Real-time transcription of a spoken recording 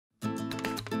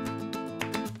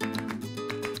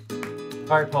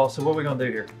All right, Paul, so what are we gonna do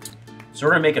here? So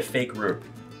we're gonna make a fake roux.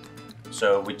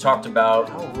 So we talked about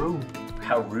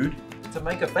how rude to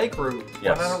make a fake roux.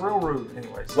 Yes. Why not a real roux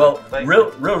anyways? Well,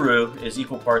 real roux is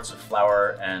equal parts of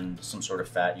flour and some sort of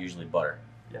fat, usually butter.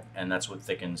 Yeah. And that's what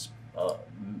thickens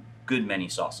good many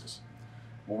sauces.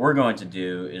 What we're going to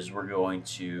do is we're going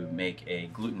to make a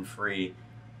gluten-free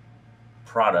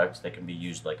product that can be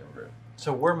used like a roux.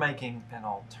 So we're making an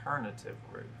alternative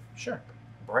roux. Sure.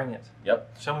 Bring it.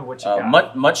 Yep. Show me what you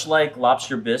got. Much like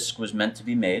lobster bisque was meant to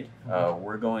be made,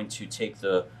 we're going to take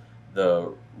the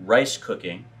rice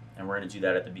cooking, and we're going to do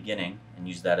that at the beginning and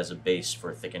use that as a base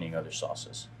for thickening other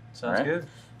sauces. Sounds good.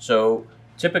 So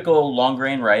typical long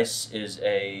grain rice is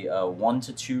a 1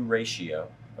 to 2 ratio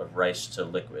of rice to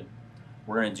liquid.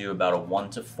 We're going to do about a 1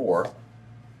 to 4.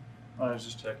 I was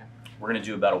just checking. We're going to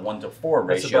do about a 1 to 4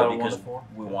 That's ratio about a 1 because to 4?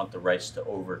 we want the rice to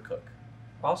overcook.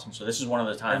 Awesome. So this is one of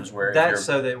the times where that's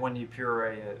so that when you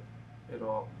puree it,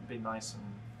 it'll be nice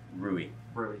and roux.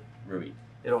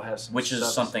 It'll have some. Which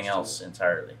is something else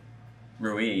entirely.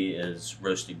 Roux is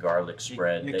roasted garlic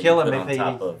spread You're that killing you me, put on Petey.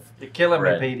 top of You're killing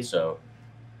bread. me, Petey. So,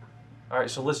 all right,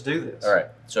 so let's do this. all right.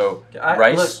 So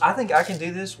rice. Look, I think I can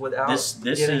do this without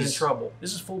getting in trouble.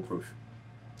 This is foolproof.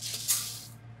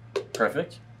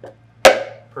 Perfect.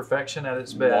 Perfection at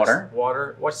its best.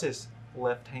 Water. Watch this.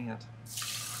 Left hand.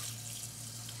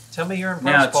 Tell me you're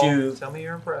impressed, Paul. Tell me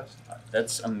you're impressed.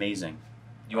 That's amazing.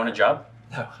 You want a job?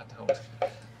 No, I don't.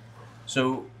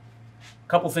 So, a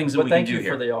couple things that we can do here. Thank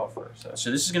you for the offer.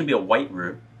 So this is going to be a white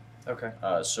roux. Okay.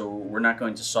 So we're not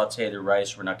going to saute the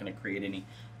rice. We're not going to create any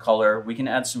color. We can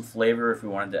add some flavor if we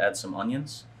wanted to add some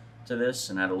onions to this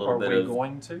and add a little bit of... Are we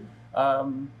going to?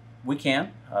 We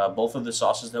can. Both of the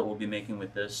sauces that we'll be making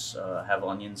with this have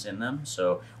onions in them,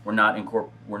 so we're not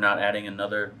adding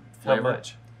another flavor. How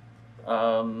much?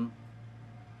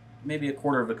 Maybe a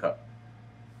quarter of a cup.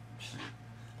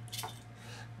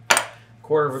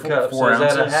 Quarter of a cup. So is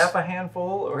that a half a handful,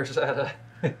 or is that a?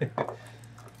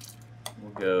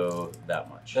 We'll go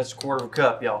that much. That's a quarter of a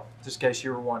cup, y'all. Just in case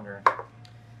you were wondering. All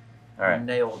right.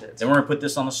 Nailed it. Then we're gonna put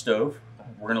this on the stove.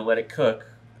 We're gonna let it cook,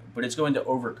 but it's going to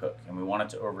overcook, and we want it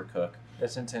to overcook.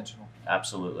 That's intentional.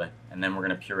 Absolutely. And then we're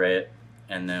gonna puree it,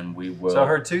 and then we will. So I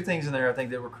heard two things in there I think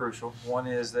that were crucial. One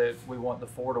is that we want the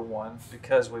 4 to 1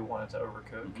 because we want it to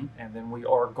overcook, and then we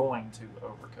are going to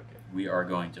overcook it. We are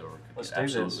going to overcook Let's it. do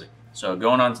Absolutely. this. So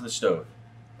going onto the stove.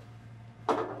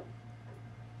 We're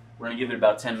gonna give it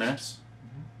about 10 minutes,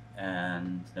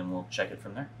 and then we'll check it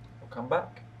from there. We'll come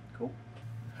back. Cool.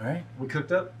 All right. We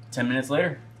cooked up. 10 minutes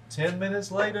later. 10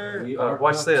 minutes later. We are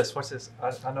watch cooked. this. Watch this.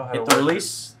 I know how Hit to the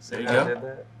release. See There you how I go. did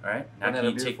that? All right. Now Isn't that can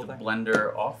a you take the beautiful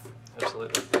blender off?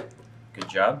 Absolutely. Good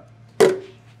job.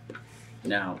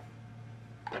 Now,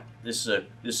 this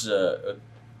is a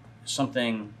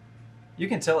something. You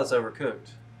can tell it's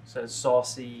overcooked. So it's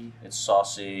saucy. It's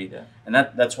saucy, Yeah. and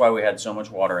that's why we had so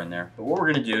much water in there. But what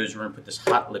we're gonna do is we're gonna put this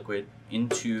hot liquid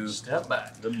into Step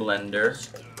back. the blender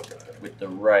with the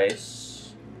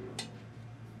rice,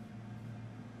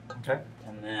 Okay.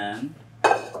 and then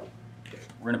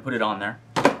we're gonna put it on there.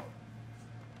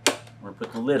 We're gonna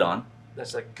put the lid on.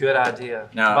 That's a good idea.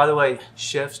 Now, by the way,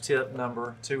 chef's tip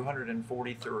number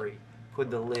 243.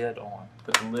 Put the lid on.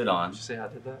 Put the lid on. Did you see how I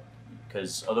did that?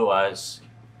 Because otherwise,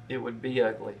 it would be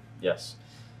ugly. Yes.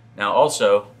 Now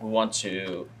also, we want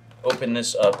to open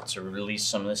this up to release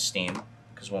some of the steam,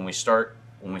 because when we start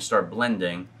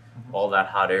blending, all that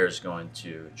hot air is going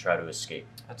to try to escape.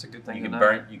 That's a good thing.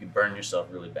 You can burn yourself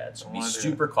really bad. So be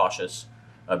super cautious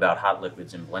about hot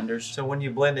liquids in blenders. So when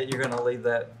you blend it, you're going to leave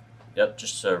that. Yep,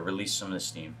 just to release some of the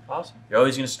steam. Awesome. You're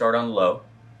always going to start on low.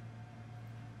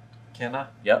 Can I?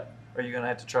 Yep. Are you going to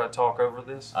have to try to talk over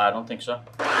this? I don't think so.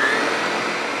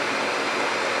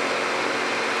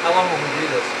 How long will we do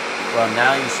this? Well,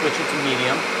 now you switch it to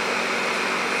medium.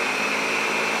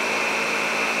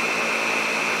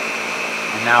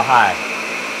 And now high.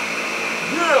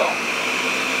 Yeah!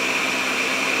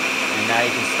 And now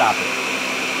you can stop it.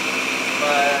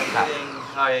 By hitting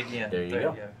high again. There you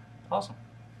go. Awesome.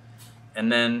 And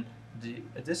then...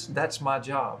 That's my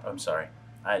job. I'm sorry.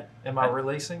 Am I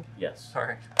releasing? Yes.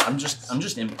 Sorry. I'm just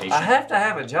impatient. I have to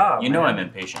have a job. You know I'm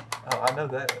impatient. Oh, I know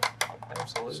that.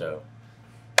 Absolutely. So.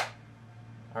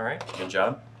 All right. Good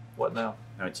job. What now?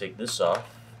 Now I take this off.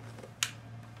 I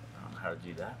don't know how to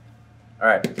do that. All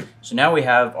right. So now we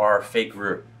have our fake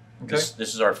roux. Okay.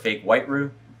 This is our fake white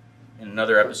roux. In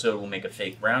another episode, we'll make a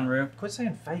fake brown roux. Quit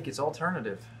saying fake. It's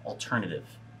alternative. Alternative.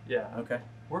 Yeah. Okay.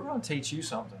 We're going to teach you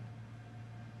something.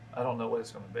 I don't know what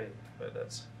it's going to be, but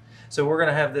that's... So we're going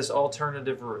to have this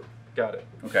alternative roux. Got it.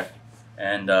 Okay.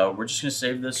 And we're just going to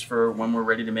save this for when we're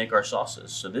ready to make our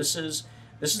sauces. So this is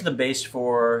This is the base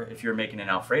for if you're making an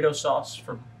Alfredo sauce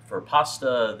for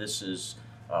pasta. This is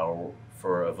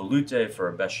for a veloute, for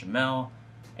a bechamel,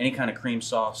 any kind of cream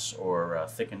sauce or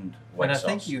thickened white sauce.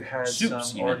 And I think you had Soups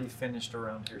some even. already finished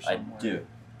around here somewhere. I do.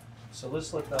 So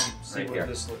let's let them see Right what here.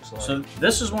 this looks like. So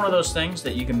this is one of those things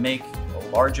that you can make a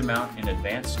large amount in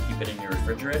advance, keep it in your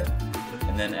refrigerator,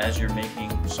 and then as you're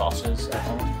making sauces at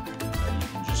home, you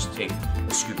can just take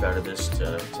a scoop out of this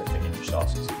to thicken your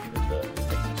sauces and give it the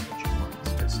thickness that you want.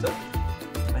 That's good stuff.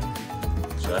 Thank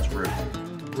you. So that's Roux.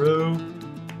 Roux.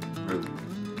 Roux.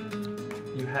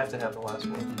 You have to have the last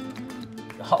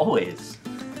one. Always.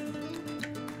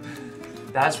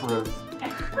 That's Roux.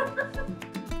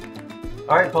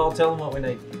 All right, Paul, tell them what we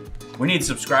need. We need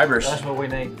subscribers. That's what we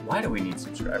need. Why do we need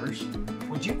subscribers?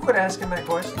 Would you quit asking that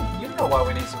question? You know why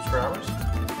we need subscribers.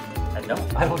 I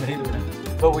don't. I don't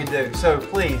either, but we do. So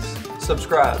please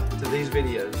subscribe to these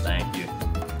videos. Thank you.